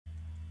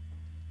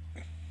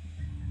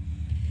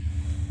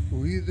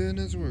We then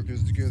as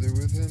workers together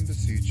with him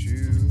beseech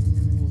you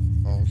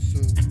also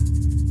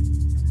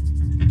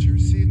that you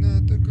receive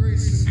not the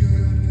grace of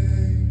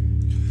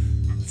God.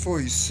 For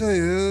he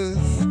saith,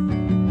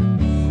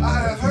 I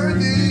have heard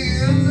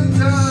thee in the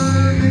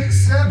time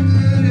accepted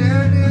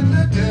and in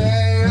the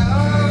day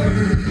of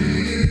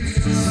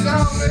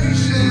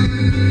salvation.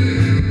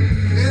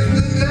 In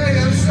the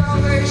day of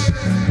salvation.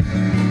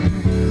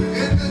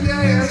 In the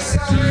day of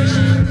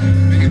salvation.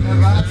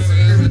 Have I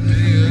seen the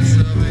day of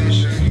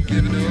salvation?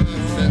 Give no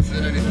offence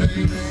in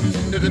anything.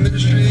 If the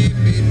ministry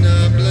be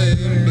not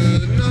blamed,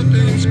 but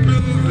nothing's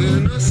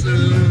proven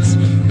ourselves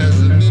as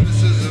the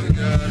ministers of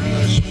God,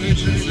 much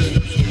patience and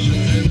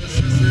afflictions and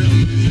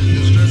necessities and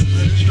distresses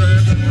and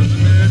stripes and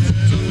imprisonments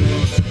and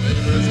tumults and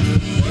labors,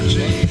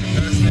 watching and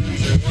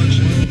fastings and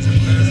watching and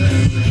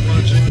fastings and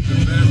watching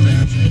and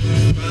fastings.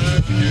 My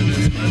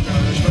forgiveness, my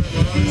knowledge, my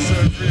long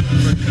suffering,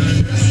 my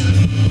kindness,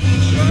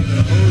 by the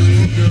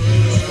Holy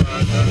Ghost, by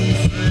the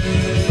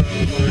faith, by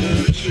the word of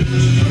the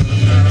truth, by the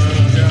power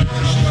of God,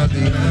 by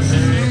the